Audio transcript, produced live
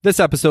This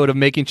episode of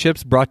Making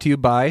Chips brought to you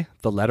by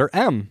the letter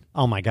M.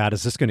 Oh my God,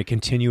 is this going to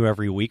continue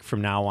every week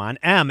from now on?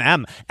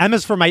 M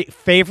is for my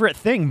favorite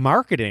thing,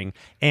 marketing.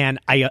 And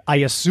I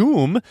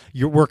assume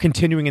we're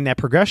continuing in that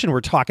progression.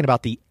 We're talking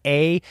about the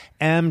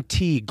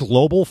AMT,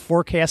 Global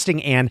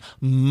Forecasting and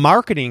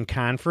Marketing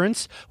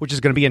Conference, which is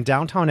going to be in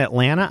downtown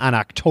Atlanta on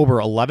October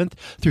 11th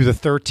through the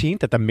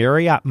 13th at the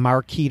Marriott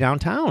Marquis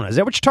downtown. Is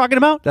that what you're talking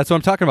about? That's what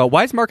I'm talking about.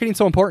 Why is marketing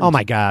so important? Oh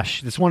my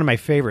gosh, it's one of my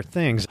favorite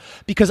things.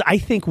 Because I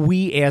think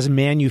we as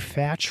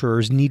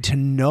manufacturers need to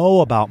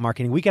know about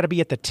marketing. We got to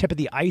be at the tip of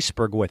the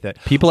iceberg with it.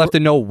 People have to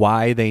know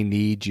why they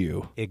need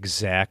you.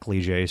 Exactly,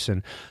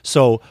 Jason.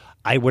 So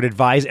I would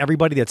advise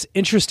everybody that's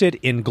interested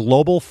in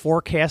global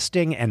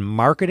forecasting and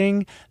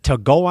marketing to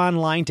go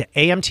online to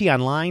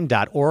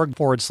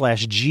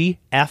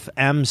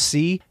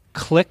amtonline.org/GFMC.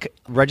 Click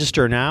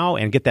register now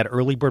and get that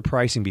early bird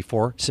pricing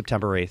before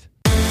September 8th.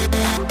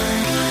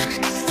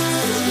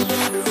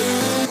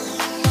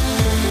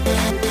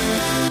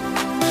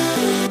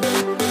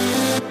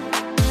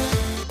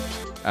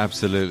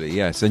 Absolutely,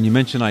 yes. And you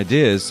mentioned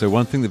ideas. So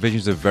one thing that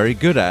Visions are very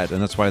good at, and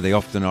that's why they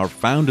often are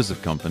founders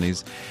of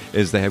companies,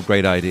 is they have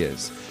great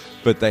ideas.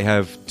 But they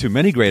have too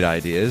many great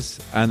ideas,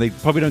 and they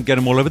probably don't get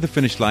them all over the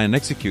finish line and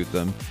execute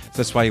them. So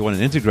that's why you want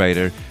an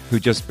integrator who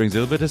just brings a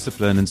little bit of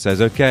discipline and says,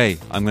 okay,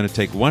 I'm going to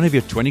take one of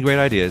your 20 great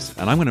ideas,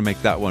 and I'm going to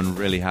make that one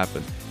really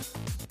happen.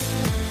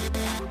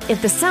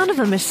 If the sound of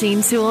a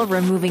machine tool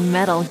removing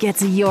metal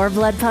gets your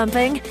blood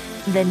pumping,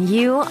 then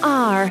you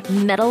are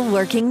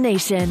Metalworking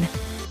Nation.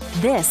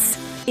 This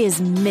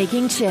is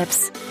Making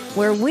Chips,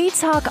 where we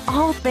talk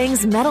all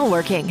things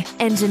metalworking,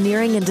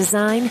 engineering and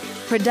design,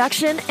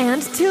 production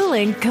and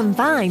tooling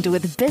combined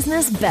with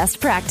business best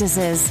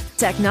practices,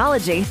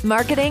 technology,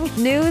 marketing,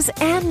 news,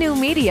 and new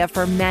media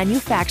for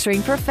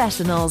manufacturing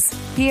professionals.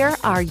 Here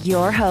are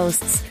your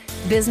hosts,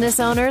 business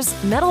owners,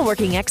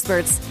 metalworking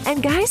experts,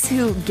 and guys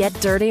who get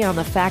dirty on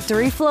the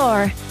factory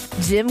floor,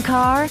 Jim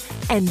Carr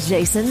and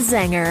Jason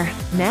Zenger.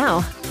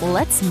 Now,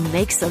 let's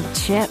make some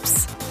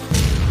chips.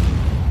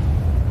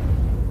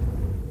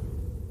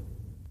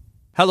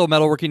 Hello,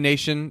 Metalworking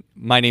Nation.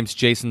 My name's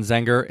Jason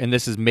Zenger, and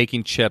this is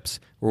Making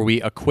Chips, where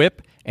we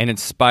equip and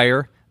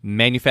inspire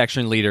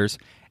manufacturing leaders.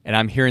 And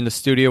I'm here in the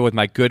studio with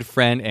my good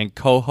friend and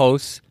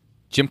co-host,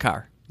 Jim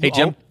Carr. Hey,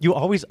 Jim. You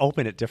always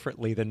open it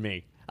differently than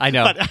me. I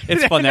know.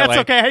 It's fun that way.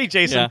 That's okay. Hey,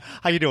 Jason. Yeah.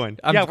 How you doing?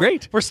 I'm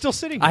great. We're still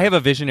sitting here. I have a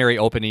Visionary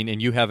opening,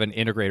 and you have an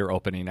Integrator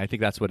opening. I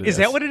think that's what it is. Is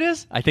that what it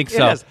is? I think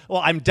so. It is.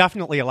 Well, I'm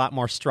definitely a lot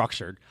more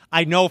structured.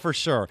 I know for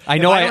sure. I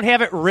know if I don't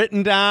have it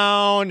written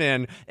down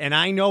and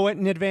I know it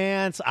in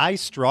advance, I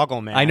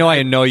struggle, man. I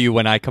know you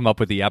when I come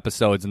up with the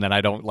episodes, and then I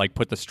don't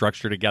put the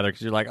structure together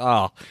because you're like,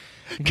 oh.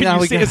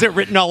 Can you see, is it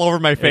written all over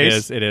my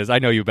face? It is. I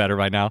know you better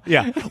by now.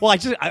 Yeah. Well,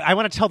 I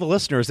want to tell the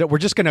listeners that we're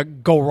just going to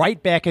go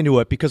right back into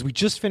it because we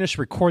just finished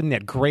recording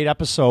that great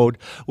episode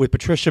with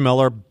Patricia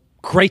Miller.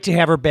 Great to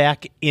have her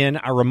back in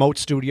our remote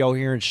studio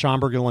here in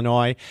Schaumburg,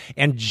 Illinois.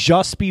 And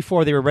just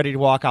before they were ready to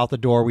walk out the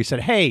door, we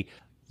said, hey,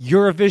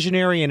 you're a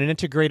visionary and an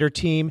integrator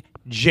team.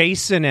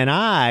 Jason and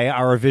I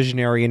are a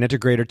visionary and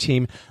integrator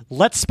team.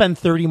 Let's spend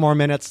 30 more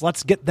minutes.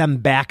 Let's get them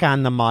back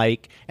on the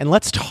mic, and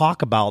let's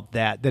talk about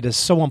that is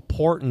so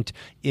important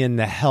in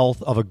the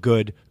health of a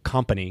good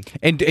company.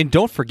 And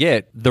don't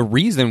forget, the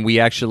reason we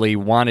actually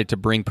wanted to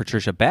bring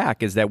Patricia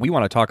back is that we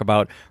want to talk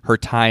about her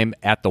time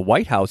at the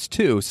White House,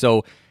 too.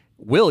 So,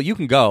 Will, you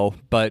can go,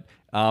 but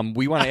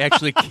we want to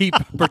actually keep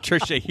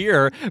Patricia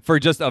here for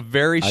just a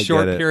very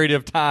short period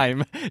of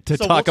time to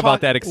talk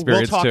about that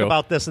experience, too. We'll talk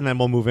about this, and then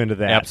we'll move into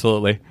that.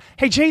 Absolutely.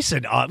 Hey,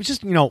 Jason, I was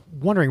just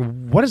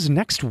wondering, what does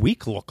next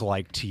week look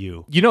like to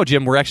you?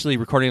 Jim, we're actually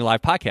recording a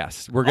live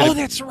podcast.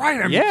 That's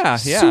right. I'm yeah.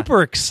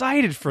 super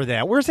excited for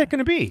that. Where's that going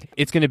to be?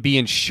 It's going to be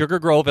in Sugar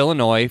Grove,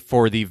 Illinois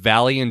for the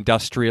Valley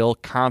Industrial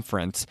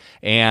Conference,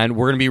 and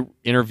we're going to be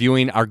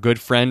interviewing our good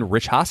friend,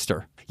 Rich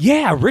Hoster.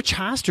 Yeah, Rich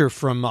Hoster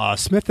from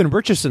Smith &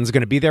 Richardson is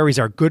going to be there. He's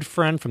our good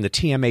friend from the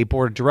TMA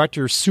Board of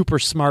Directors. Super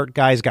smart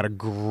guy. He's got a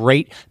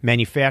great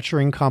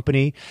manufacturing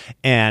company.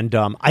 And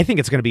I think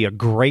it's going to be a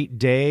great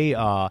day.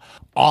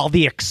 All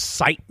the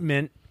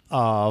excitement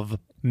of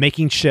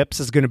making chips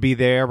is going to be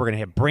there. We're going to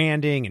have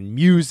branding and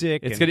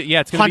music. It's going to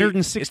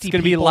 160 It's going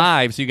to be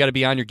live, so you got to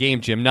be on your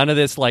game, Jim. None of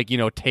this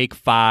take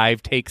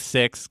 5, take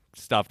 6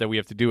 stuff that we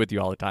have to do with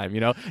you all the time.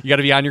 You got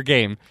to be on your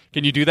game.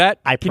 Can you do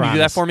that? Can you do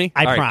that for me?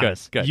 I all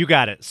promise. Right, good. You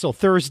got it. So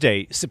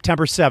Thursday,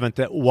 September 7th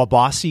at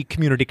Wabausie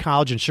Community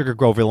College in Sugar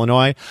Grove,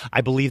 Illinois.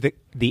 I believe that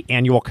the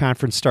annual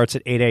conference starts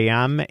at 8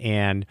 a.m.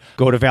 and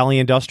go to Valley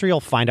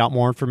Industrial, find out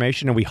more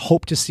information, and we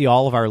hope to see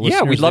all of our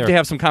listeners. Yeah, we'd love there. to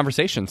have some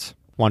conversations.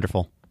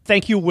 Wonderful.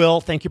 Thank you,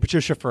 Will. Thank you,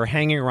 Patricia, for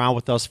hanging around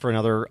with us for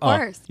another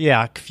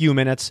few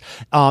minutes.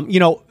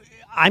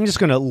 I'm just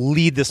going to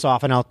lead this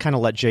off, and I'll kind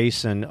of let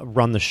Jason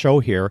run the show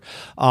here.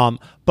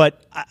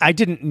 But I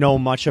didn't know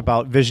much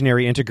about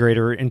Visionary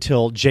Integrator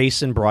until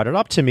Jason brought it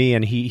up to me,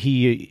 and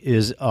he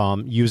is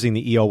using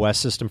the EOS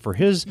system for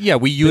his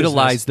we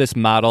utilize this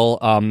model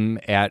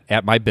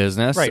at my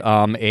business, right.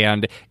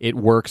 And it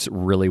works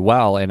really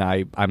well, and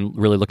I'm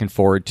really looking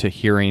forward to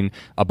hearing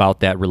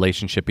about that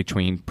relationship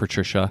between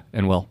Patricia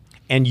and Will.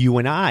 And you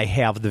and I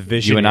have the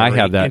Visionary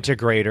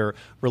Integrator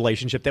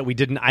relationship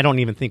that I don't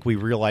even think we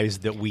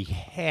realized that we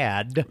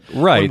had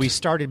when we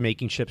started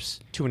making chips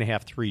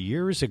 2.5, 3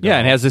 years ago. Yeah,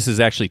 and as this is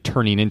actually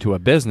turning into a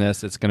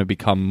business, it's going to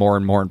become more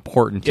and more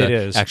important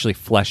to actually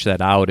flesh that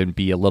out and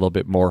be a little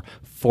bit more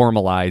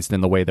formalized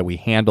in the way that we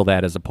handle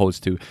that as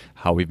opposed to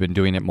how we've been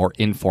doing it more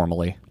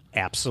informally.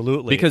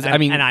 Absolutely. Because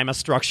and I'm a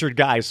structured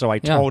guy, so I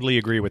totally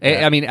agree with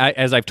that. I mean,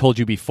 as I've told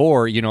you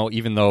before,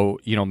 even though,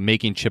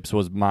 making chips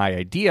was my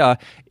idea,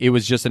 it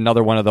was just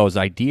another one of those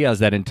ideas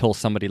that until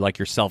somebody like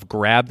yourself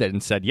grabbed it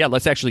and said, yeah,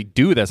 let's actually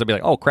do this, I'd be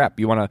like, oh, crap,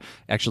 you want to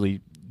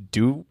actually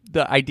do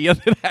the idea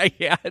that I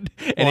had,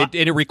 and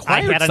it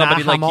required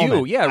somebody like moment.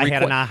 you. Yeah, I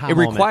had an aha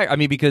moment. I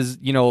mean, because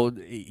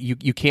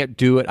you can't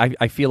do it.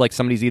 I feel like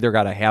somebody's either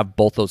got to have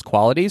both those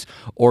qualities,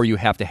 or you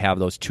have to have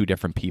those two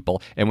different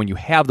people. And when you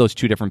have those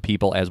two different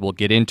people, as we'll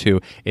get into,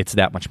 it's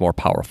that much more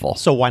powerful.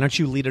 So why don't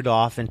you lead it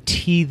off and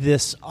tee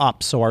this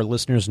up so our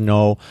listeners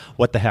know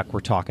what the heck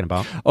we're talking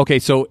about? Okay,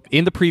 so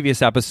in the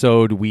previous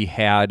episode, we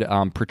had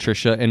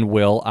Patricia and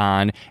Will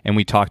on, and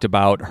we talked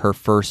about her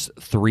first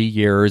 3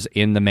 years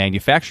in the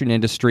manufacturing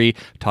industry.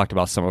 Talked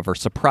about some of her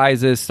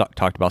surprises,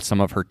 talked about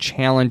some of her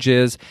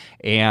challenges,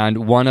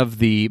 and one of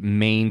the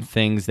main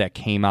things that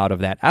came out of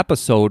that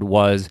episode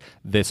was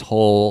this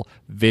whole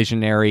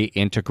Visionary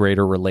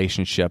Integrator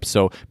relationship.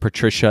 So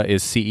Patricia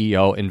is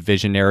CEO and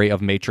Visionary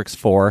of Matrix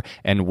 4,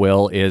 and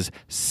Will is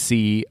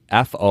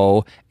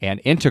CFO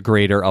and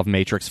Integrator of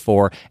Matrix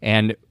 4,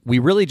 and we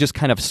really just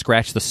kind of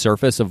scratched the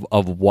surface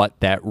of what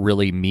that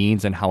really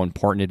means and how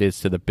important it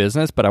is to the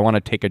business. But I want to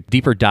take a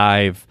deeper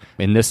dive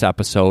in this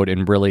episode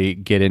and really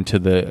get into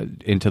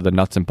the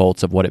nuts and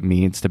bolts of what it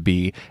means to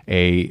be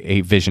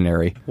a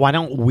visionary. Why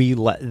don't we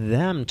let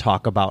them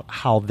talk about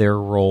how their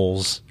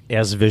roles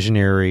as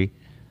Visionary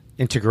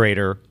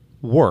Integrator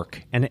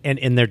work and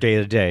in their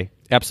day-to-day?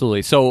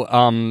 Absolutely. So,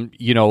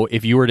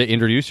 if you were to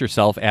introduce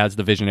yourself as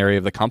the visionary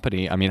of the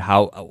company, I mean,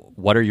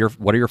 what are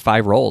your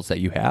 5 roles that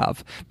you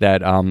have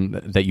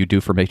that you do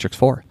for Matrix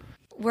 4?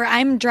 Where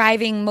I'm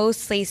driving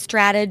mostly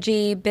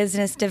strategy,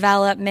 business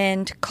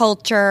development,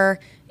 culture,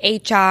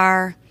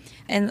 HR,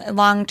 and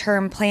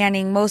long-term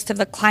planning, most of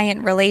the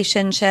client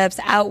relationships,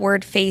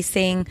 outward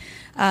facing,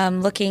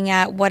 looking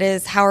at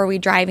how are we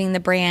driving the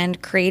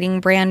brand, creating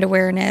brand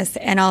awareness,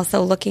 and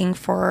also looking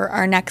for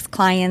our next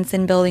clients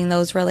and building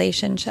those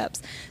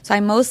relationships. So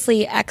I'm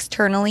mostly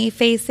externally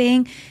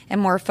facing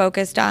and more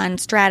focused on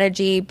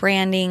strategy,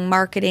 branding,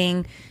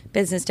 marketing,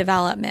 business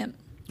development.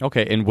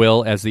 Okay, and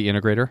Will as the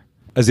integrator?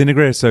 As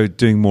integrator, so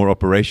doing more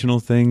operational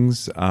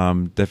things,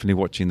 definitely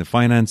watching the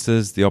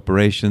finances, the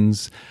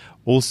operations,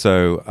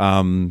 also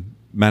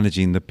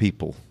managing the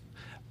people.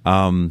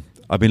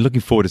 I've been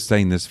looking forward to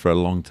saying this for a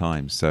long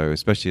time, so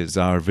especially as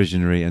our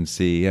visionary and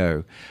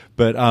CEO.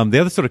 But the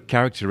other sort of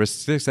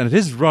characteristics, and it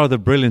is rather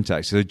brilliant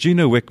actually. So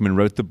Gino Wickman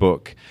wrote the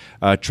book,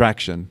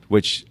 Traction,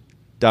 which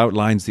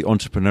outlines the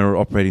entrepreneurial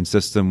operating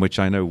system, which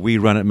I know we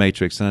run at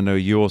Matrix, and I know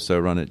you also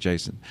run it,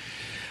 Jason.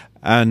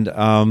 And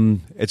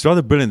it's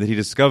rather brilliant that he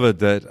discovered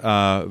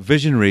that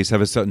visionaries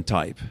have a certain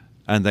type,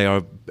 and they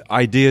are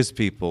ideas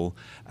people,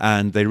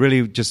 and they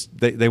really just,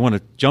 they want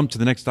to jump to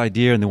the next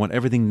idea, and they want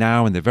everything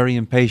now, and they're very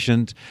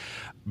impatient.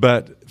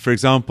 But, for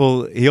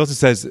example, he also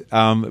says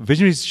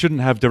visionaries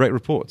shouldn't have direct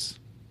reports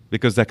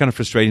because they're kind of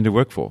frustrating to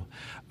work for,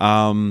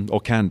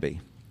 or can be.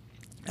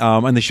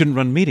 And they shouldn't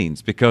run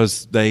meetings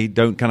because they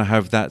don't kind of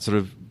have that sort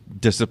of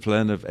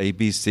discipline of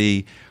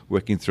ABC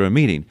working through a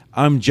meeting.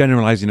 I'm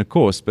generalizing, of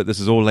course, but this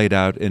is all laid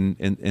out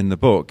in the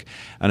book.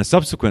 And a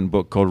subsequent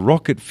book called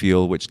Rocket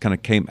Fuel, which kind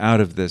of came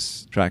out of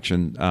this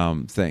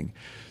traction thing.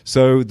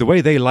 So the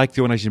way they like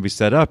the organization to be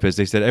set up is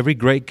they said every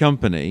great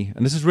company,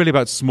 and this is really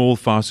about small,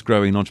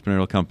 fast-growing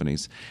entrepreneurial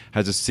companies,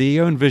 has a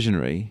CEO and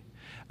visionary,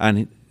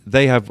 and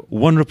they have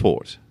one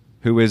report,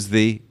 who is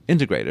the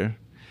integrator,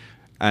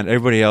 and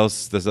everybody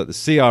else, there's like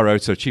the CRO,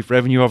 so Chief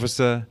Revenue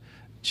Officer,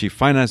 Chief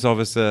Finance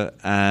Officer,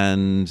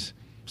 and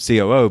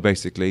COO,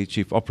 basically,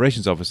 Chief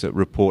Operations Officer,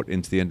 report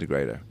into the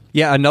integrator.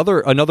 Yeah,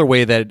 another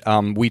way that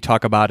we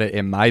talk about it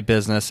in my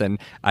business, and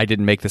I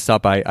didn't make this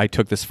up, I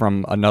took this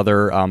from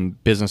another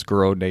business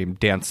guru named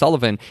Dan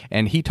Sullivan,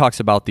 and he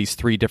talks about these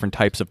 3 different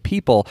types of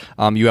people.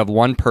 You have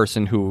one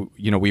person who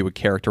we would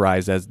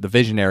characterize as the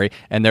visionary,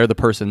 and they're the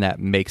person that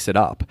makes it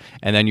up.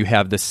 And then you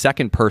have the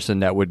second person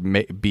that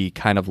would be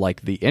kind of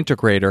like the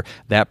integrator.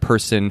 That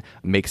person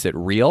makes it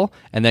real.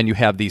 And then you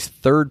have these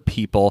third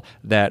people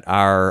that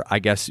are, I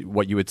guess,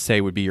 what you would say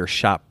would be your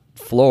shop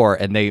floor,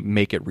 and they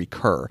make it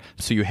recur.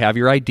 So you have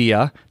your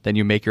idea, then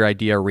you make your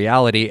idea a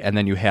reality, and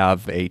then you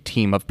have a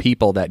team of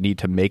people that need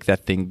to make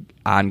that thing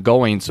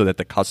ongoing so that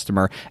the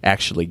customer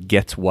actually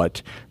gets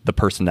what the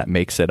person that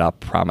makes it up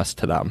promised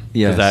to them.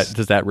 Yes.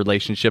 Does that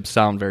relationship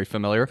sound very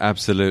familiar?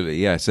 Absolutely,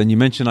 yes. And you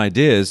mentioned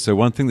ideas. So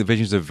one thing that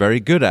Visionaries are very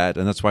good at,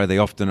 and that's why they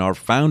often are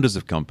founders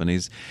of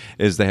companies,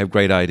 is they have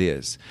great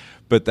ideas.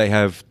 But they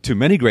have too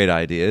many great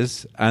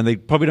ideas, and they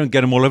probably don't get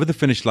them all over the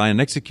finish line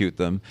and execute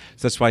them.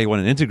 So that's why you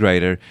want an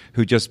integrator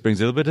who just brings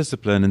a little bit of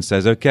discipline and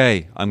says,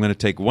 okay, I'm going to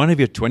take one of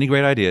your 20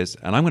 great ideas,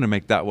 and I'm going to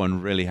make that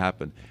one really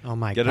happen. Oh,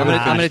 my Get God. it over the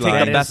I'm gonna finish take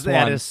line. the best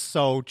That one. is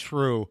so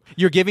true.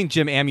 You're giving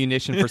Jim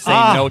ammunition for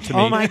saying no to me.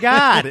 Oh, my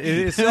God. It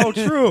is so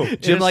true.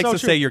 Jim likes to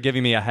say you're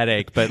giving me a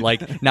headache, but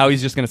like now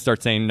he's just going to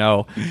start saying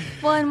no.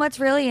 Well, and what's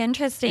really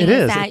interesting It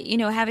is. that,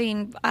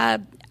 having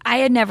I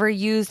had never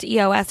used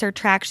EOS or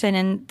traction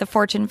in the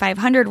Fortune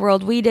 500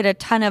 world. We did a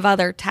ton of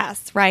other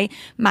tests, right?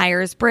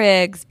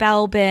 Myers-Briggs,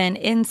 Belbin,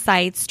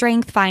 Insights,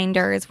 Strength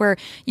Finders, where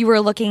you were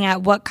looking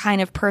at what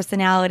kind of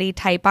personality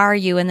type are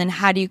you, and then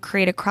how do you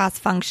create a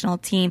cross-functional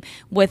team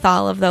with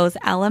all of those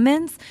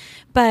elements.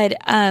 But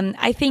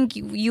I think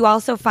you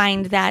also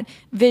find that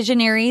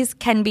visionaries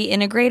can be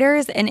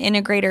integrators and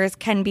integrators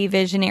can be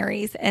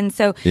visionaries. And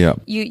so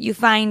you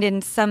find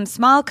in some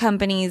small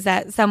companies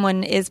that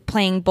someone is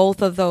playing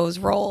both of those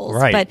roles,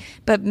 right.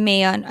 but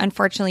may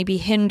unfortunately be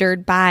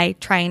hindered by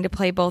trying to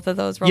play both of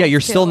those roles. Yeah, you're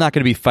too. still not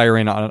going to be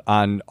firing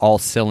on all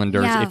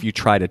cylinders Yeah. if you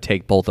try to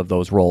take both of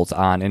those roles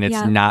on, and it's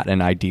Yeah. not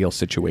an ideal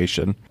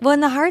situation. Well,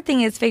 and the hard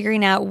thing is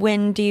figuring out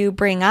when do you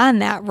bring on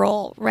that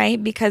role,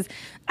 right? Because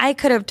I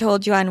could have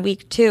told you on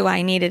week 2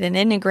 I needed an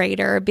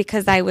integrator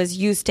because I was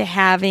used to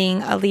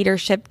having a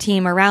leadership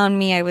team around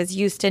me. I was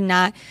used to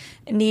not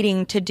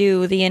needing to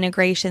do the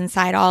integration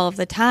side all of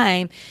the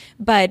time.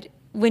 But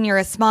when you're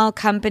a small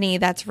company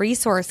that's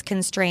resource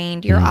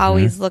constrained, you're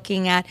always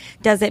looking at,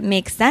 does it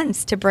make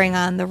sense to bring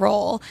on the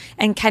role?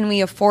 And can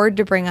we afford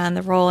to bring on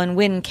the role? And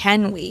when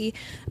can we?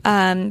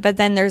 But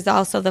then there's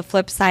also the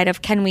flip side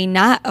of, can we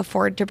not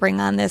afford to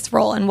bring on this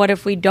role? And what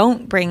if we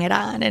don't bring it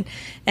on?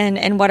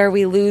 And what are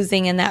we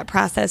losing in that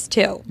process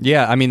too?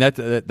 Yeah, I mean that's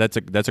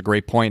a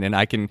great point, and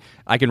I can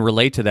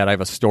relate to that. I have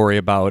a story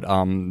about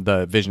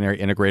the visionary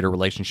integrator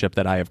relationship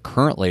that I have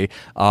currently.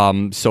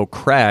 So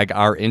Craig,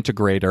 our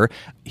integrator,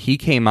 he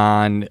came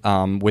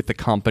on with the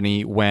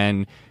company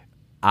when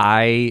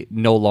I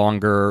no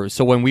longer.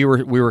 So when we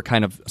were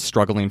kind of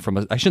struggling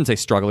I shouldn't say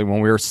struggling.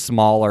 When we were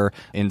smaller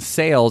in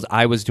sales,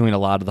 I was doing a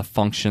lot of the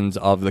functions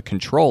of the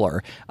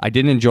controller. I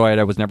didn't enjoy it.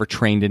 I was never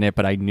trained in it,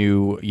 but I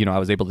knew, I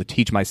was able to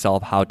teach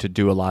myself how to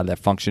do a lot of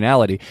that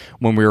functionality.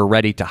 When we were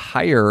ready to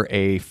hire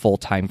a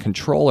full-time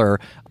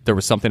controller, there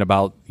was something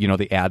about,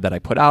 the ad that I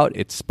put out.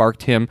 It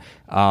sparked him.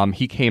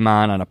 He came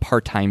on a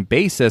part-time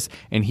basis,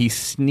 and he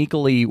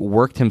sneakily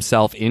worked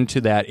himself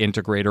into that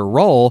integrator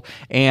role.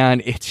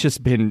 And it's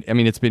just been,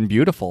 it's been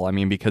beautiful.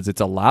 Because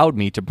it's allowed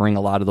me to bring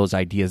a lot of those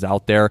ideas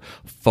out there,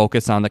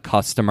 focus on the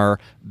customer,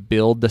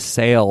 build the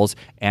sales,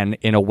 and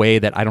in a way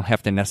that I don't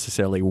have to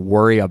necessarily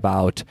worry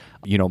about,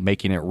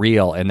 making it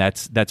real. And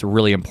that's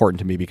really important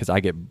to me because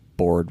I get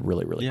bored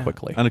really, really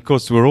quickly. And of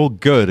course, we're all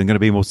good and going to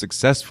be more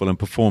successful and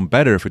perform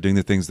better if we're doing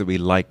the things that we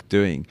like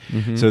doing.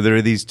 So there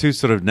are these two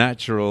sort of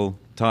natural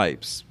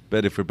types.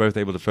 But if we're both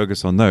able to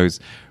focus on those,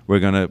 we're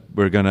gonna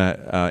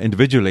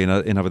individually in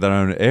our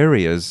own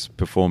areas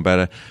perform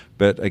better.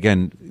 But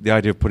again, the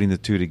idea of putting the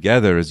two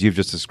together, as you've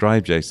just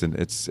described, Jason,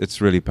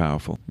 it's really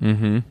powerful.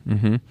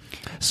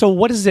 So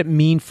what does it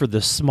mean for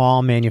the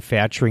small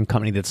manufacturing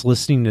company that's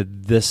listening to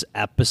this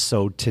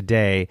episode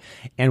today?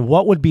 And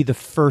what would be the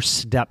first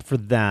step for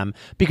them?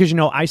 Because,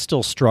 I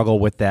still struggle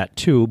with that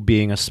too,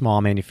 being a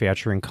small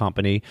manufacturing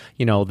company,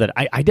 that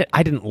I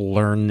didn't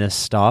learn this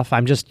stuff.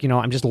 I'm just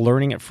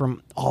learning it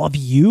from all of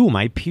you,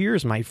 my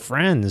peers, my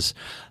friends.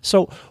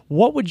 So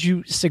what would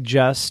you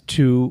suggest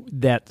to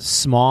that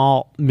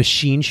small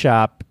machine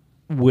shop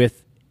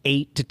with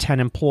 8 to 10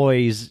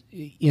 employees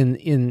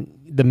in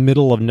the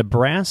middle of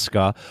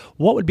Nebraska?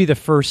 What would be the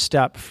first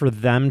step for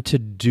them to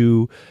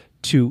do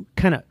to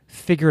kind of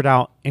figure it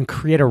out and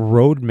create a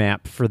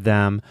roadmap for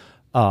them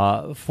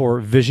for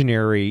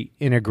visionary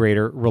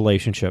integrator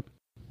relationship?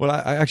 Well,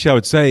 I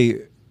would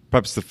say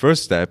perhaps the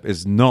first step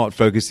is not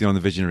focusing on the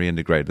visionary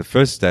integrator. The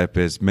first step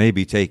is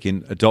maybe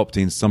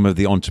adopting some of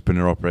the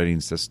entrepreneur operating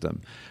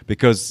system,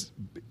 because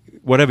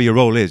whatever your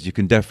role is, you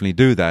can definitely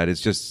do that.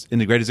 It's just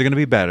integrators are going to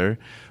be better,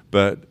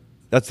 but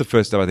that's the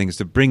first step, I think, is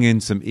to bring in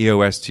some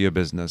EOS to your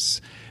business.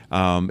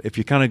 If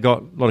you kind of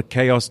got a lot of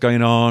chaos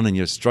going on and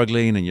you're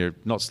struggling and you're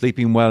not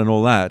sleeping well and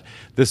all that,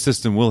 this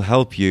system will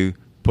help you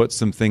put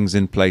some things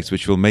in place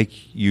which will make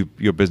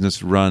your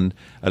business run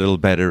a little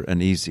better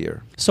and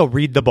easier. So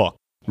read the book.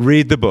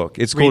 Read the book.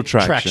 It's called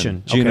Traction.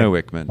 Traction. Gino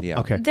Okay. Wickman. Yeah.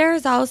 Okay.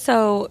 There's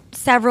also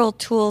several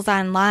tools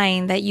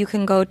online that you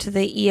can go to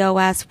the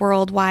EOS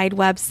Worldwide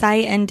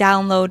website and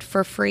download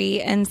for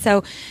free. And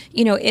so,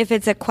 if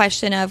it's a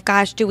question of,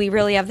 gosh, do we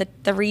really have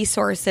the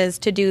resources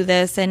to do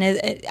this? And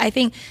I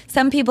think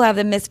some people have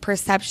the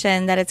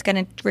misperception that it's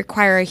going to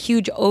require a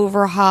huge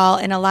overhaul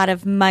and a lot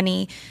of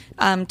money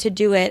to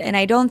do it. And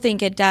I don't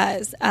think it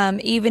does.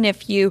 Even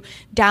if you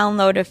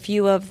download a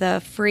few of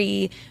the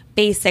free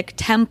basic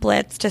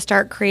templates to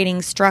start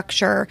creating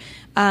structure,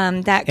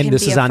 that can be And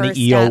this is a on the first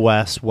step.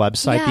 EOS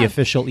website, the Yeah.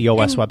 official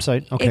EOS And-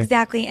 website? Okay.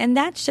 Exactly. And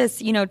that's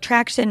just,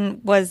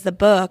 Traction was the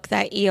book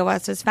that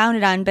EOS was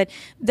founded on, but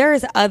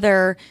there's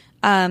other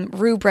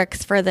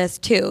rubrics for this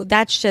too.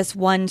 That's just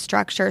one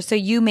structure. So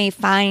you may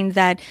find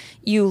that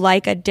you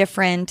like a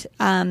different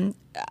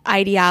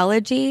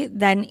ideology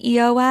than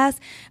EOS,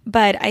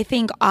 but I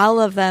think all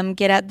of them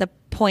get at the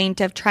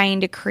point of trying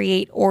to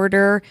create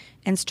order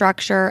and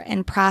structure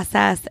and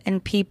process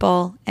and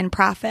people and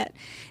profit.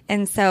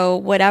 And so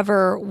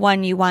whatever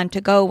one you want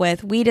to go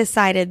with, we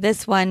decided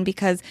this one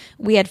because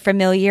we had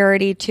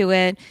familiarity to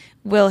it.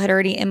 Will had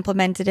already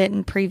implemented it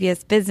in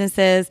previous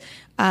businesses.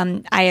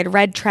 I had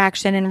read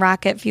Traction and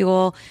Rocket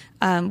Fuel.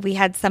 We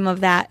had some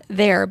of that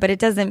there, but it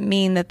doesn't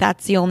mean that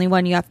that's the only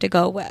one you have to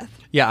go with.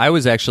 Yeah, I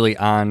was actually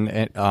on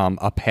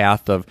a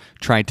path of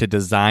trying to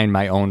design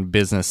my own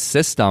business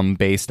system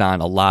based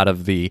on a lot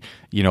of the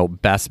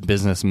best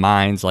business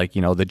minds, like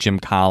the Jim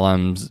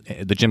Collins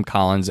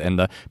and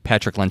the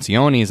Patrick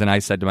Lencioni's. And I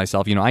said to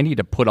myself, I need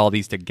to put all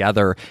these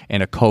together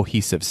in a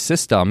cohesive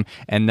system.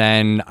 And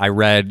then I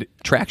read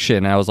Traction,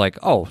 and I was like,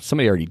 oh,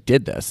 somebody already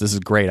did this. This is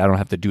great. I don't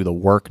have to do the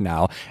work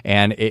now.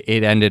 And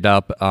it ended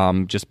up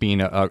just being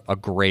a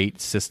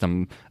great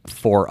system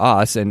for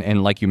us.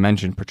 And like you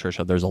mentioned,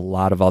 Patricia, there's a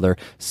lot of other,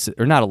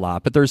 or not a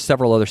lot, but there's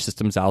several other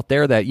systems out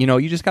there that,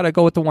 you just got to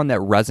go with the one that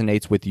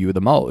resonates with you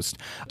the most.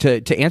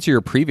 To answer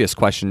your previous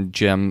question,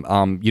 Jim,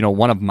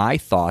 one of my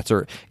thoughts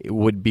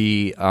would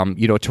be,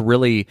 to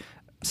really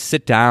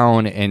sit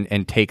down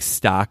and take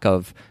stock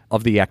of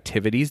the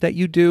activities that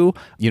you do.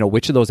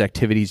 Which of those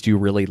activities do you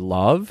really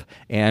love,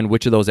 and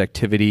which of those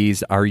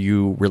activities are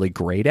you really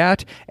great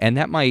at? And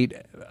that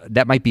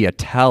might be a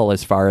tell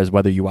as far as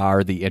whether you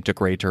are the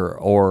integrator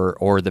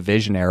or the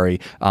visionary.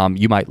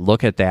 You might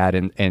look at that,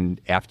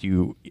 and after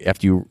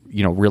you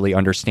really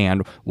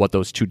understand what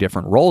those two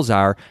different roles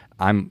are,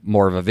 I'm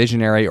more of a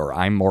visionary or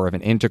I'm more of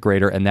an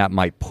integrator, and that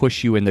might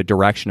push you in the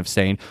direction of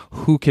saying,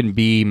 who can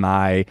be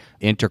my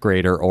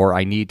integrator, or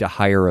I need to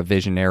hire a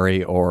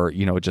visionary, or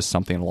just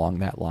something along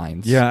that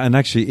lines. Yeah, and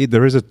actually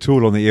there is a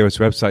tool on the EOS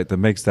website that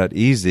makes that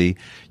easy.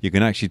 You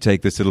can actually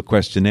take this little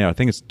questionnaire. I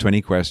think it's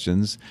 20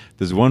 questions.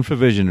 There's one for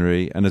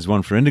visionary and there's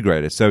one for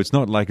integrator. So it's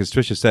not like, as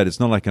Tricia said, it's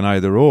not like an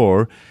either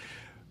or.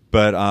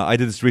 But I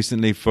did this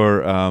recently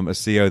for a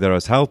CEO that I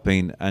was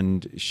helping,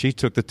 and she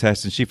took the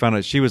test and she found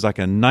out she was like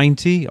a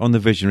 90 on the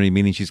visionary,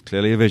 meaning she's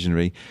clearly a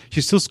visionary.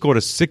 She still scored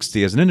a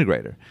 60 as an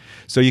integrator.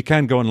 So you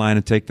can go online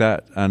and take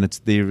that, and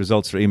the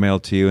results are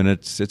emailed to you, and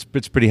it's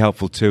pretty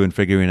helpful too in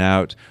figuring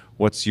out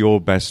what's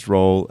your best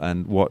role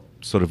and what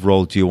sort of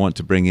role do you want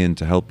to bring in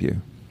to help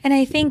you. And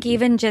I think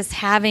even just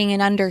having an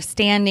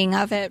understanding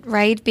of it,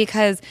 right?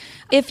 Because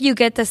if you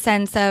get the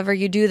sense of, or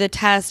you do the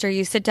test, or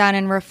you sit down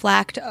and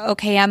reflect,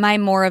 okay, am I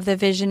more of the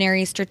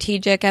visionary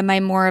strategic? Am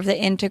I more of the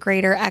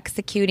integrator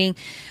executing?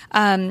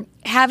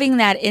 Having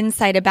that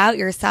insight about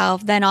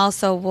yourself then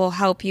also will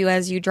help you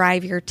as you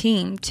drive your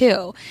team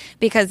too.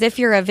 Because if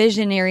you're a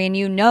visionary and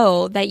you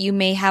know that you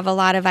may have a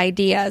lot of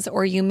ideas,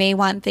 or you may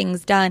want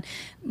things done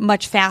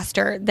much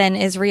faster than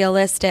is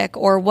realistic,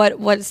 or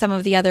what some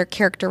of the other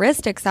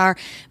characteristics are,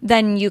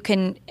 then you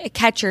can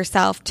catch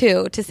yourself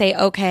too to say,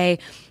 okay,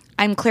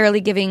 I'm clearly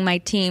giving my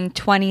team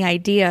 20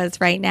 ideas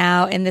right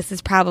now, and this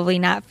is probably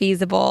not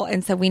feasible,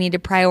 and so we need to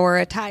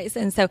prioritize.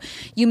 And so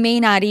you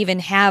may not even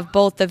have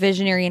both the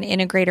visionary and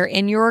integrator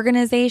in your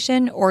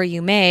organization, or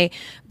you may,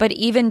 but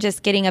even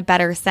just getting a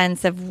better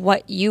sense of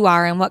what you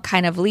are and what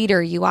kind of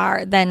leader you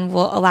are then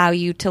will allow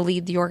you to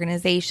lead the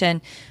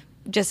organization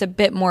just a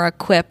bit more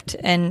equipped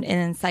and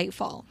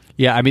insightful.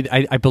 Yeah, I mean,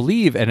 I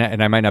believe,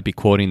 and I might not be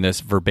quoting this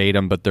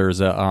verbatim, but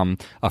there's a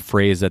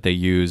phrase that they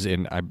use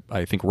in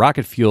I think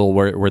Rocket Fuel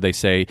where they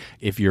say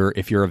if you're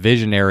a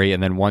visionary,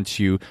 and then once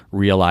you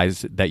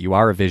realize that you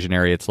are a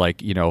visionary, it's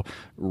like,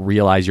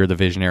 realize you're the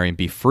visionary and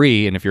be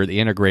free, and if you're the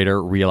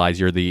integrator, realize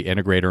you're the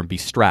integrator and be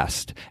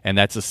stressed. And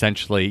that's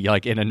essentially,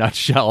 like, in a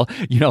nutshell,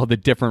 the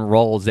different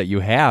roles that you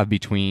have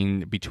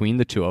between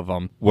the two of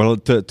them. Well,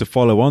 to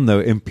follow on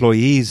though,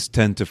 employees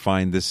tend to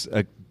find this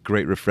a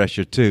great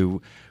refresher too.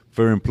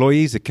 For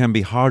employees, it can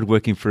be hard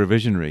working for a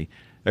visionary.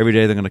 Every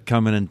day they're going to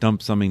come in and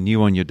dump something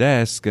new on your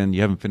desk, and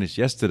you haven't finished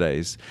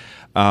yesterday's.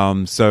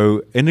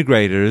 So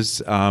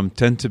integrators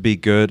tend to be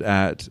good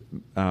at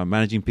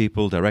managing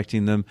people,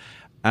 directing them.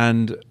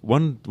 And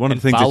one of the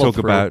things they talk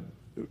about,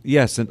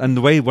 yes, and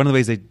one of the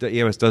ways that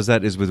EOS does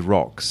that is with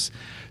rocks.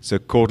 So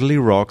quarterly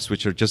rocks,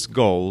 which are just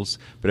goals,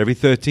 but every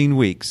 13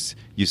 weeks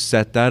you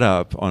set that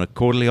up on a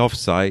quarterly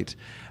offsite.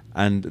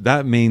 And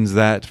that means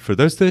that for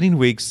those 13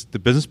 weeks, the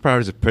business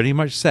priorities are pretty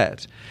much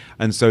set.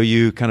 And so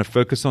you kind of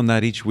focus on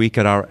that each week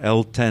at our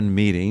L10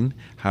 meeting.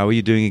 How are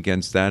you doing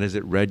against that? Is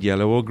it red,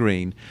 yellow, or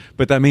green?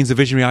 But that means the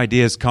visionary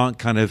ideas can't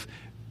kind of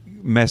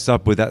mess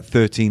up with that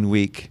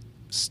 13-week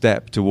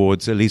step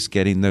towards at least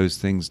getting those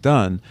things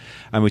done.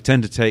 And we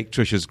tend to take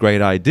Trisha's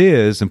great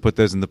ideas and put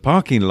those in the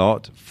parking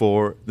lot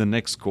for the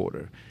next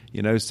quarter.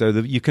 So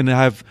that you can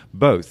have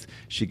both.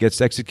 She gets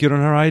to execute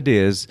on her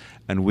ideas,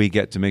 and we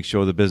get to make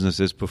sure the business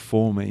is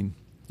performing.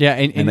 Yeah,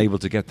 and able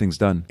to get things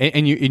done.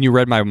 And you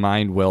read my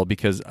mind, Will,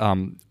 because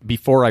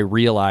before I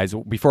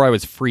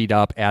was freed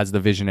up as the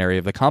visionary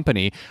of the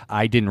company,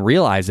 I didn't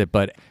realize it,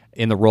 but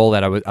in the role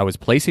that I was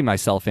placing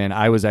myself in,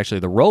 I was actually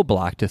the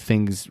roadblock to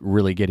things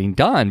really getting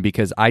done,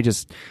 because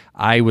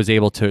I was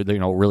able to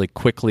really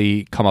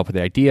quickly come up with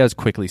the ideas,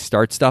 quickly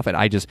start stuff, and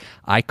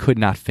I could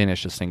not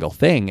finish a single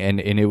thing, and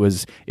it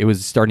was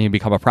starting to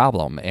become a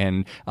problem.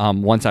 And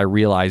once I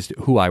realized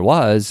who I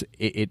was,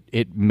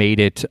 it made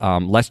it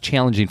less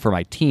challenging for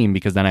my team,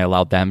 because then I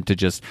allowed them to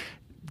just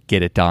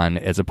get it done,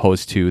 as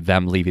opposed to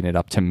them leaving it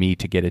up to me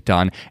to get it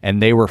done.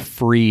 And they were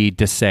free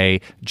to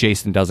say,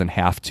 Jason doesn't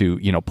have to,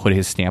 put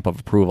his stamp of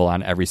approval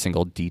on every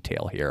single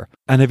detail here.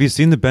 And have you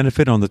seen the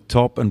benefit on the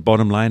top and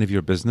bottom line of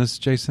your business,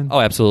 Jason?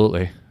 Oh,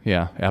 absolutely.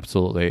 Yeah,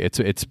 absolutely.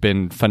 It's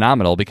been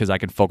phenomenal, because I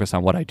can focus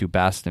on what I do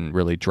best and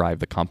really drive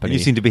the company. And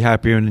you seem to be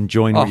happier and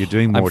enjoying what you're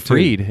doing more. I'm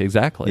freed. Too.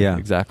 Exactly. Yeah.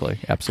 Exactly.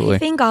 Absolutely. I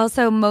think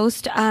also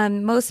most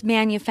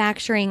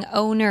manufacturing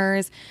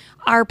owners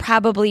are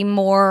probably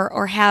more,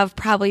 or have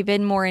probably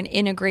been more, in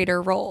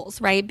integrator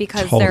roles, right?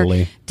 Because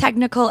they're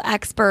technical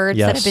experts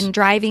that have been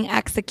driving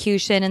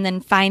execution and then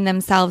find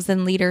themselves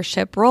in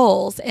leadership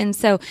roles. And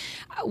so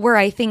where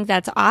I think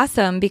that's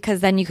awesome,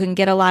 because then you can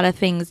get a lot of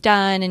things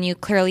done, and you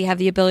clearly have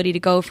the ability to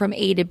go from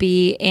A to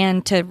B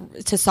and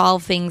to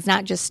solve things,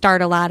 not just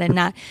start a lot and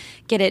not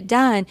get it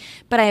done.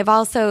 But I have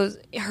also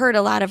heard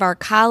a lot of our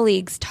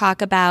colleagues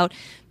talk about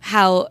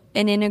how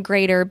an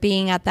integrator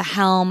being at the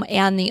helm,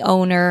 and the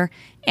owner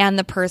and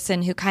the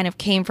person who kind of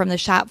came from the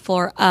shop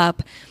floor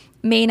up,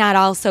 may not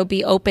also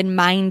be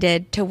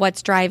open-minded to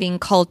what's driving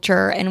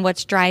culture and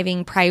what's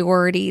driving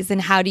priorities,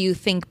 and how do you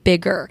think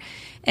bigger.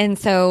 And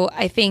so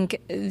I think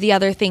the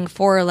other thing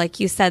for, like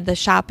you said, the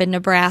shop in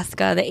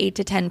Nebraska, the 8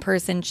 to 10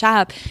 person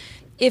shop,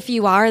 if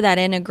you are that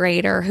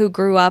integrator who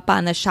grew up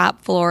on the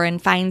shop floor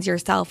and finds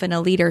yourself in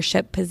a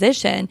leadership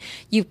position,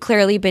 you've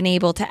clearly been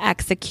able to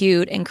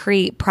execute and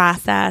create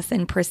process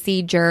and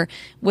procedure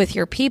with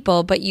your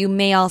people, but you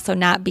may also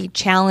not be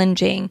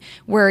challenging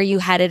where are you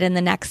headed in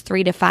the next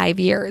 3 to 5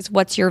 years?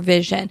 What's your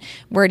vision?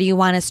 Where do you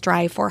want to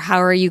strive for?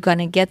 How are you going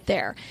to get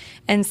there?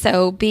 And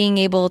so being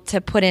able to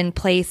put in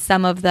place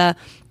some of the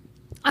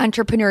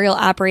entrepreneurial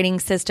operating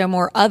system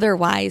or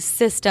otherwise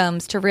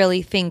systems to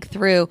really think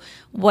through,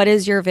 what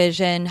is your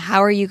vision?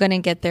 How are you going to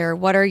get there?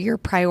 What are your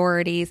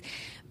priorities?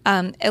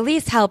 At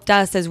least helped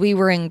us, as we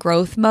were in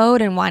growth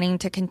mode and wanting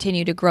to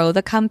continue to grow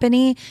the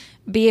company,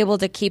 be able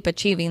to keep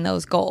achieving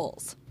those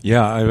goals.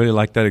 Yeah, I really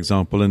like that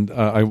example. And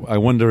I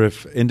wonder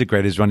if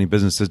integrators running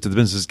businesses, do the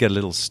businesses get a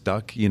little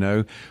stuck,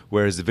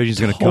 whereas the vision is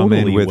going to come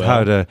in with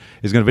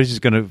vision's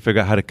going to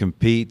figure out how to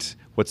compete.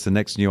 What's the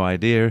next new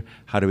idea?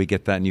 How do we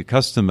get that new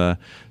customer?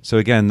 So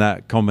again,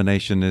 that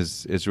combination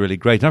is really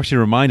great. I'm actually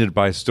reminded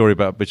by a story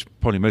about which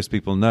probably most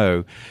people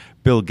know.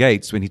 Bill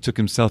Gates, when he took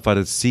himself out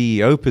of the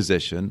CEO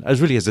position,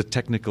 as a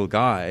technical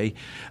guy,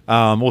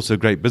 also a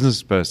great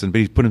business person, but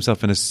he put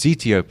himself in a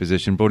CTO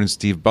position, brought in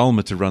Steve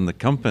Ballmer to run the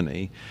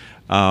company.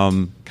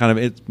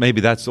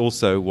 Maybe that's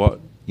also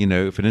what,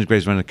 if an integrator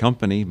is running a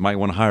company, you might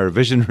want to hire a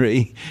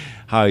visionary,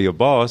 hire your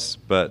boss,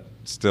 but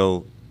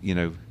still,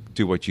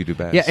 do what you do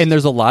best. Yeah, and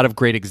there's a lot of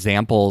great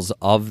examples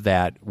of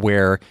that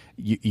where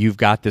you've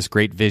got this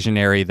great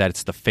visionary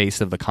that's the face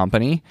of the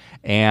company,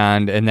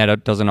 and that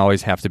it doesn't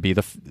always have to be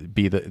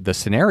the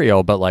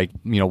scenario. But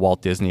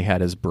Walt Disney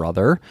had his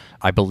brother.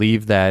 I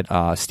believe that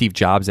Steve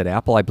Jobs at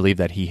Apple, I believe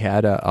that he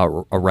had a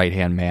right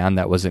hand man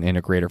that was an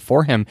integrator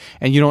for him.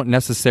 And you don't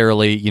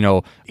necessarily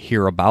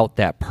hear about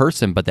that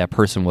person, but that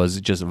person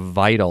was just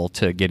vital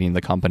to getting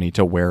the company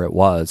to where it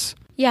was.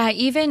 Yeah,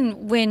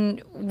 even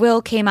when Will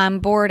came on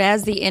board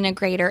as the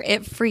integrator,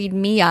 it freed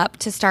me up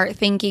to start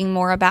thinking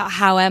more about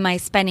how am I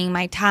spending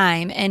my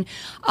time. And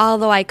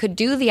although I could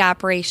do the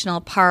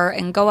operational part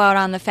and go out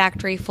on the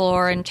factory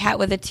floor and chat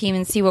with the team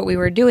and see what we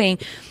were doing,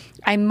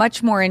 I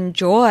much more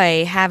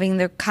enjoy having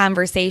the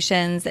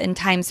conversations and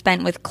time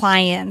spent with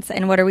clients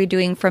and what are we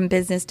doing from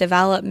business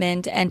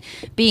development and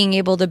being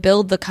able to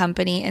build the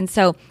company. And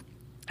so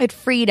it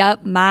freed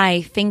up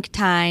my think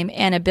time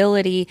and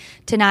ability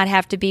to not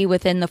have to be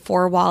within the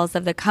four walls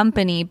of the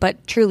company,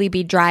 but truly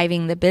be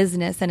driving the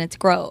business and its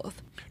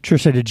growth.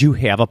 Trisha, did you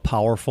have a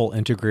powerful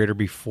integrator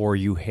before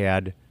you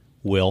had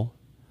Will?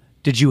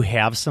 Did you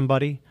have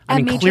somebody?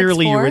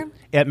 Clearly you were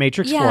at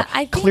Matrix 4.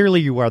 Clearly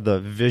you are the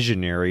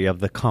visionary of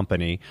the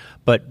company,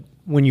 but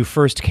when you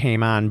first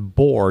came on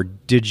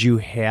board, did you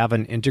have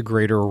an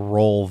integrator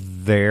role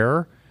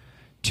there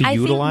I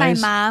utilize?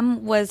 think my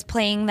mom was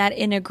playing that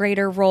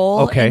integrator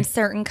role in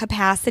certain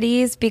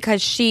capacities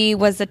because she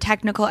was a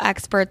technical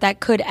expert that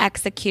could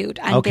execute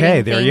on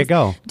getting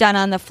things done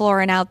on the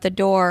floor and out the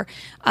door.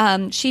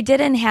 She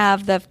didn't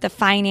have the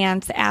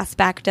finance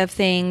aspect of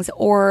things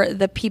or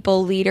the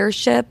people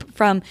leadership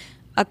from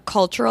a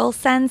cultural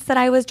sense that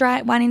I was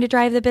wanting to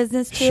drive the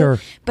business to. Sure.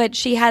 But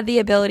she had the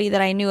ability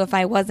that I knew if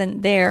I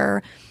wasn't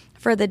there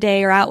for the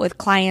day or out with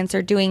clients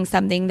or doing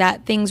something,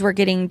 that things were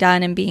getting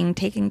done and being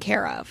taken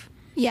care of.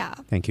 Yeah.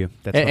 Thank you.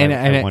 That's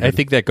I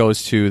think that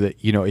goes to that,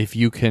 if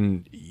you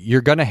can,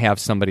 you're going to have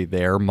somebody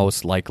there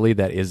most likely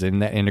that is in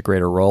that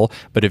integrator role,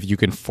 but if you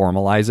can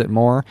formalize it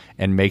more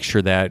and make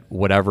sure that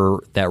whatever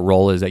that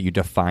role is, that you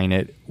define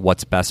it,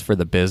 what's best for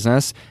the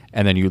business,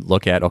 and then you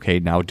look at, okay,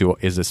 now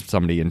is this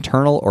somebody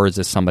internal or is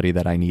this somebody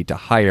that I need to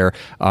hire?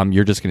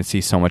 You're just going to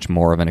see so much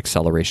more of an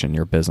acceleration in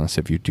your business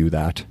if you do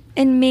that.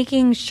 And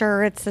making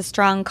sure it's a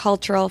strong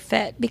cultural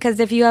fit, because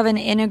if you have an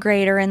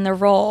integrator in the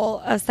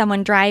role of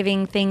someone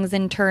driving things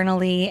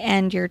internally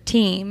and your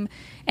team,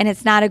 and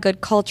it's not a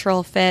good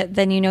cultural fit,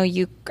 then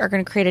you are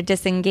going to create a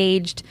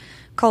disengaged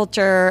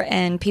culture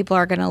and people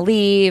are going to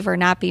leave or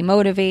not be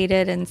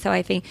motivated. And so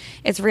I think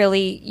it's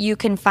really, you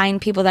can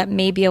find people that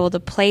may be able to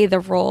play the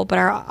role, but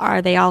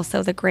are they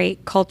also the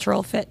great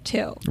cultural fit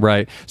too?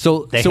 Right.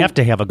 So they have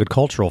to have a good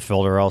cultural fit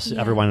or else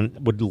everyone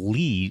would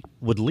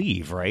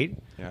leave, right?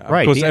 Yeah,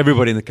 right. Of course,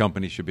 everybody in the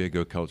company should be a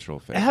good cultural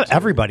fit.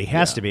 Everybody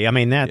has to be. I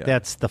mean,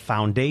 that's the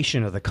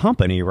foundation of the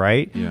company,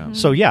 right? Yeah.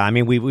 So, I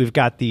mean, we've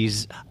got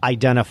these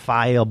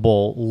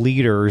identifiable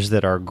leaders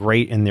that are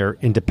great in their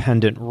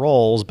independent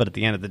roles, but at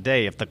the end of the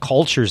day, if the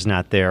culture's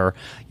not there,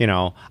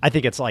 I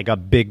think it's like a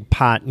big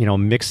pot,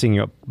 mixing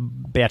a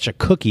batch of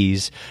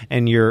cookies,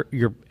 and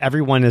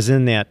everyone is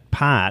in that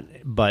pot,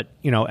 but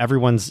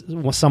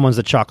someone's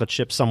the chocolate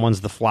chip,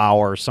 someone's the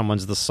flour,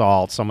 someone's the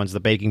salt, someone's the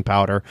baking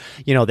powder.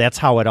 That's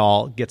how it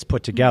all gets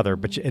put together.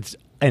 But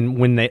and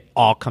when it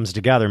all comes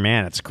together,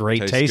 man, it's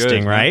great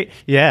tasting, good, right? Right?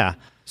 Yeah.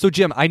 So,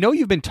 Jim, I know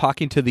you've been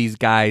talking to these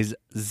guys,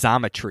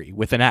 Xometry,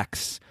 with an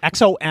X.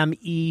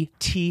 Xometry.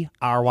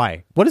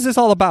 What is this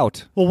all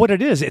about? Well, what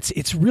it is,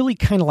 it's really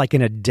kind of like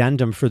an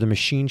addendum for the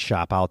machine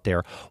shop out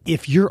there.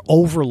 If you're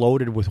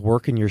overloaded with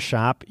work in your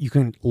shop, you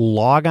can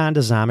log on to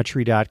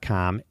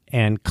Xometry.com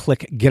and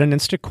click Get an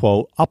Instant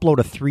Quote, upload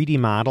a 3D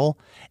model,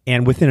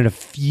 and within a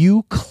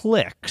few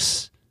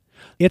clicks,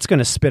 it's going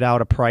to spit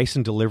out a price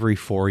and delivery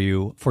for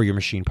you for your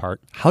machine part.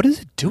 How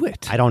does it do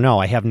it? I don't know.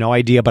 I have no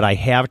idea, but I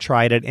have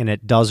tried it, and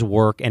it does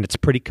work, and it's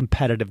pretty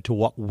competitive to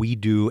what we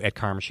do at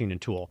Car Machine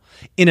and Tool.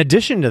 In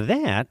addition to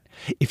that,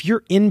 if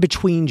you're in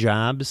between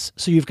jobs,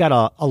 so you've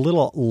got a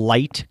little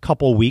light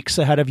couple weeks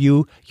ahead of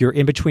you, you're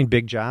in between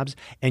big jobs,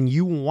 and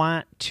you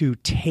want to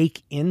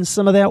take in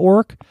some of that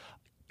work,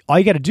 all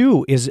you got to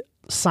do is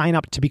sign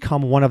up to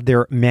become one of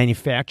their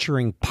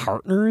manufacturing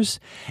partners,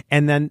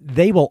 and then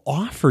they will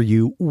offer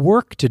you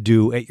work to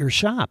do at your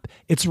shop.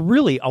 It's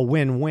really a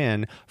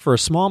win-win for a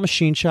small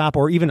machine shop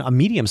or even a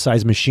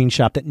medium-sized machine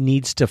shop that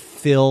needs to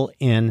fill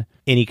in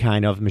any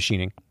kind of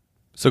machining.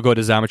 So go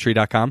to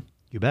Xometry.com.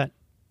 You bet.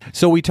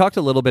 So we talked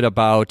a little bit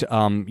about,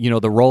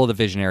 the role of the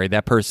visionary.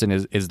 That person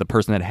is the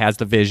person that has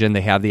the vision,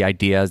 they have the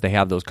ideas, they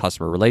have those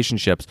customer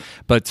relationships.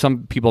 But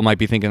some people might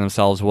be thinking to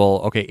themselves, well,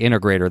 okay,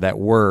 integrator, that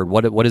word,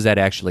 what does that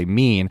actually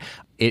mean?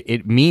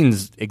 It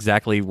means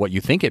exactly what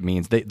you think it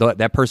means.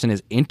 That person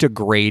is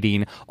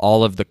integrating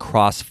all of the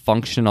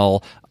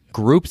cross-functional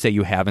groups that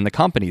you have in the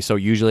company. So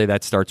usually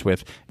that starts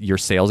with your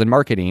sales and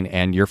marketing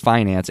and your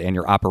finance and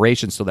your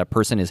operations. So that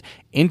person is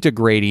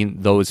integrating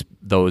those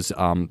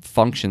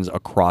functions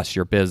across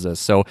your business.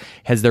 So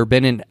has there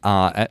been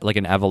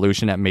an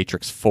evolution at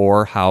Matrix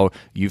 4, how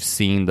you've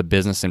seen the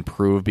business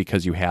improve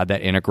because you had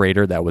that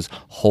integrator that was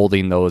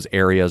holding those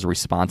areas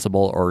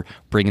responsible or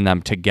bringing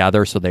them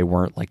together so they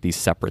weren't like these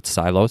separate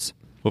silos?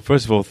 Well,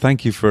 first of all,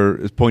 thank you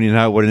for pointing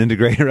out what an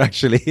integrator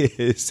actually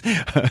is.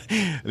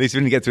 At least we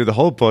didn't get through the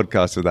whole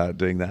podcast without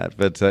doing that.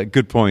 But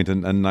good point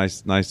and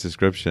nice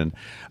description.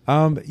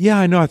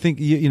 I know. I think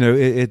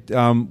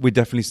we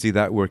definitely see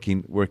that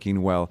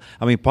working well.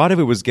 I mean, part of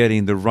it was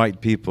getting the right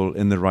people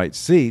in the right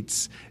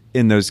seats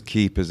in those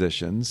key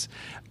positions,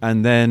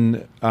 and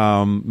then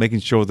making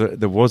sure that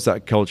there was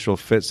that cultural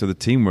fit, so the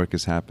teamwork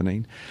is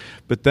happening.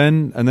 But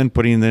then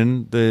putting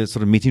in the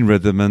sort of meeting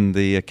rhythm and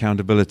the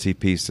accountability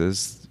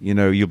pieces.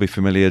 You'll be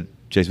familiar,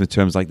 Jason, with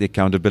terms like the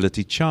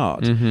accountability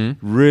chart. Mm-hmm.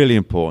 Really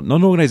important.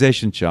 Not an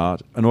organization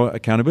chart, an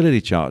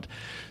accountability chart.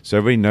 So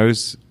everybody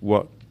knows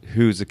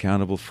who's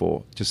accountable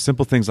for. Just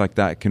simple things like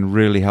that can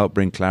really help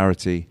bring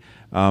clarity.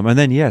 And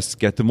then, yes,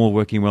 get them all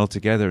working well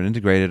together and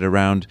integrated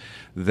around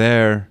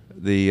their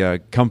the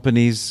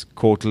company's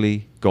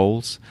quarterly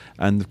goals,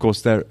 and of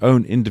course their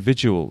own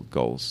individual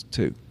goals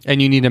too.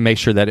 And you need to make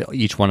sure that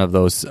each one of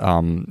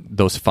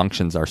those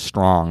functions are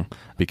strong,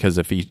 because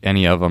if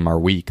any of them are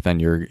weak, then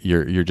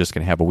you're just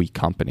going to have a weak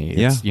company.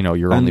 It's,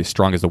 you're only as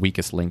strong as the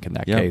weakest link in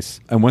that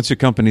case. And once your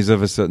company's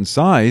of a certain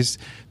size,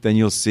 then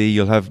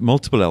you'll have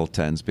multiple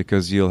L10s,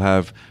 because you'll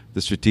have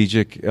the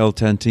strategic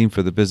L10 team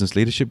for the business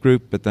leadership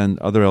group, but then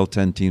other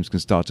L10 teams can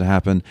start to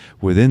happen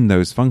within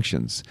those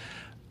functions.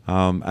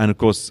 And of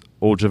course,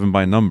 all driven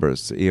by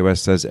numbers.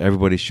 EOS says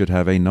everybody should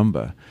have a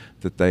number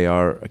that they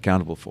are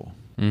accountable for.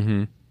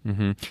 Mm-hmm.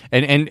 Mm-hmm.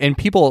 And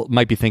people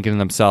might be thinking to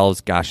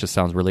themselves, gosh, this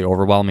sounds really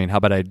overwhelming. How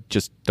about I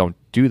just don't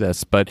do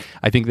this? But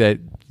I think that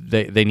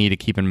they need to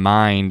keep in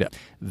mind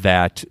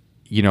that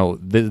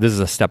this is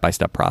a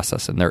step-by-step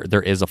process, and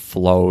there is a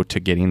flow to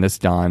getting this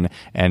done,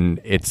 and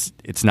it's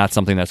not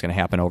something that's going to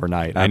happen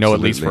overnight. Absolutely. I know, at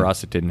least for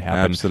us, it didn't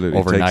happen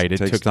overnight. It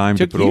takes time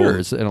to put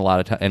years in a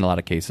lot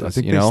of cases. I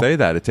think they say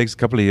that it takes a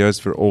couple of years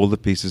for all the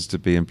pieces to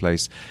be in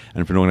place,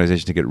 and for an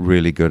organization to get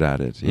really good at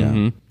it. Yeah,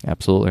 mm-hmm.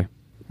 Absolutely.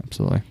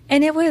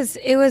 And it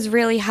was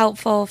really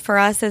helpful for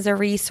us as a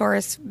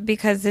resource,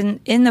 because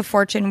in the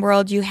Fortune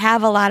world, you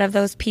have a lot of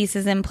those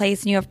pieces in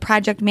place, and you have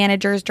project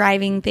managers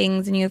driving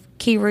things, and you have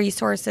key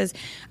resources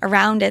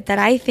around it, that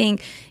I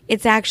think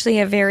it's actually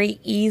a very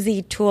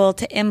easy tool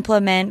to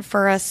implement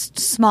for a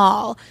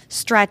small,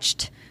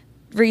 stretched,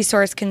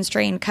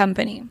 resource-constrained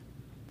company.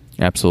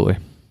 Absolutely.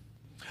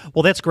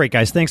 Well, that's great,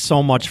 guys. Thanks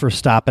so much for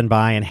stopping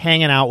by and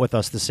hanging out with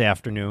us this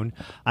afternoon.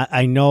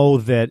 I know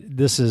that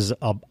this is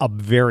a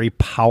very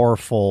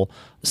powerful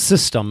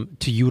system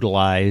to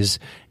utilize,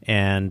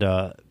 and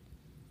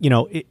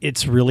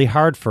it's really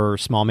hard for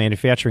small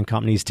manufacturing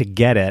companies to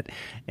get it,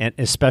 and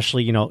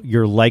especially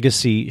your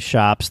legacy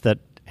shops that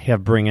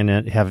have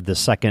the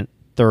second,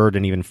 third,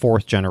 and even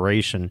fourth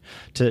generation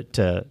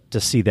to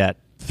see that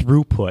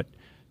throughput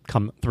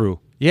come through.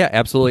 Yeah,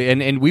 absolutely.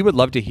 And we would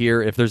love to hear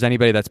if there's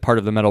anybody that's part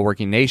of the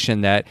Metalworking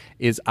Nation that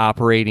is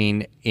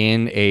operating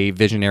in a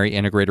visionary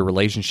integrator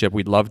relationship.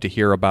 We'd love to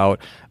hear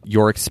about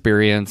your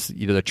experience,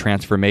 the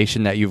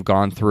transformation that you've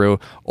gone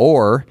through,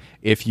 or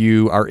if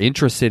you are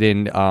interested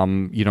in,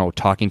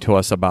 talking to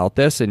us about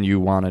this and you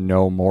want to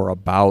know more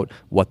about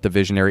what the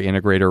visionary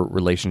integrator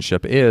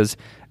relationship is,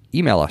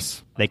 email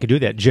us. They could do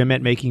that. Jim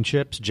at Making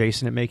Chips,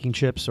 Jason at Making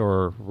Chips,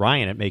 or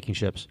Ryan at Making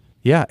Chips.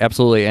 Yeah,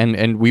 absolutely.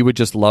 And we would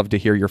just love to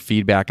hear your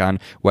feedback on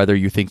whether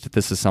you think that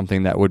this is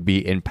something that would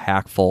be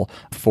impactful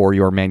for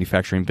your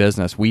manufacturing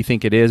business. We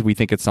think it is. We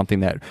think it's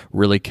something that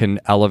really can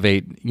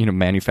elevate,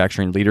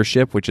 manufacturing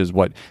leadership, which is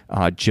what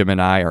Jim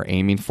and I are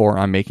aiming for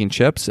on Making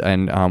Chips.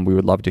 And we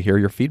would love to hear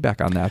your feedback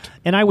on that.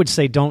 And I would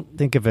say don't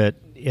think of it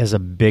as a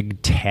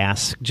big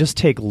task. Just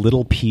take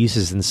little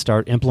pieces and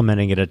start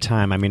implementing it at a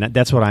time. I mean,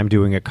 that's what I'm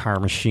doing at Car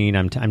Machine.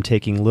 I'm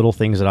taking little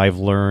things that I've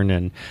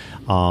learned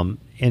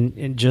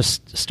and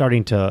just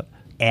starting to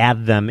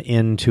add them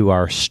into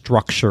our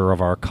structure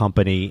of our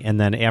company, and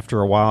then after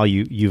a while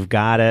you've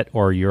got it,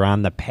 or you're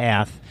on the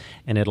path,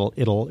 and it'll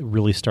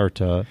really start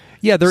to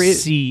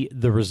see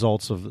the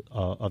results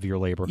of your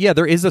labor. Yeah,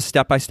 there is a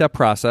step-by-step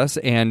process,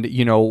 and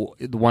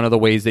one of the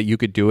ways that you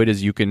could do it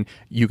is you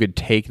could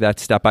take that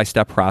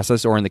step-by-step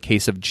process, or in the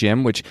case of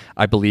Jim, which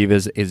I believe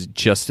is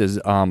just as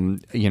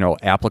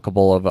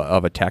applicable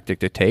of a tactic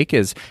to take,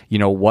 is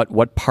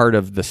what part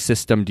of the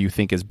system do you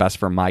think is best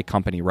for my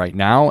company right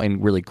now,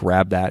 and really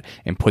grab that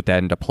and put that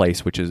into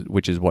place, which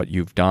is what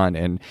you've done.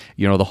 And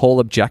the whole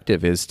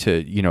objective is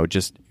to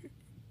just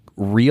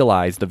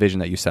realize the vision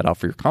that you set out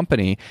for your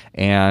company,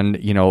 and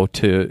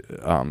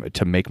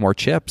to make more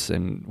chips.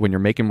 And when you're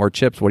making more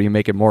chips, what are you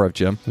making more of,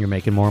 Jim? You're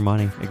making more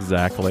money.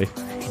 Exactly.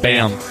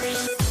 Bam.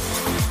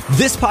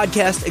 This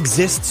podcast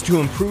exists to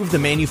improve the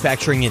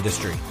manufacturing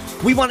industry.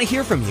 We want to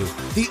hear from you,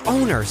 the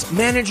owners,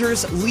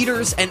 managers,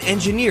 leaders, and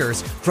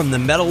engineers from the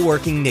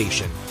metalworking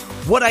nation.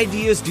 What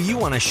ideas do you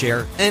want to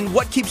share, and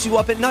what keeps you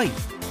up at night?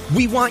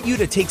 We want you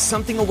to take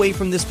something away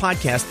from this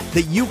podcast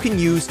that you can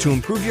use to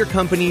improve your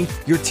company,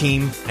 your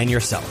team, and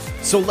yourself.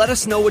 So let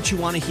us know what you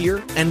want to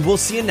hear, and we'll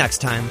see you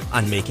next time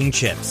on Making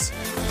Chips.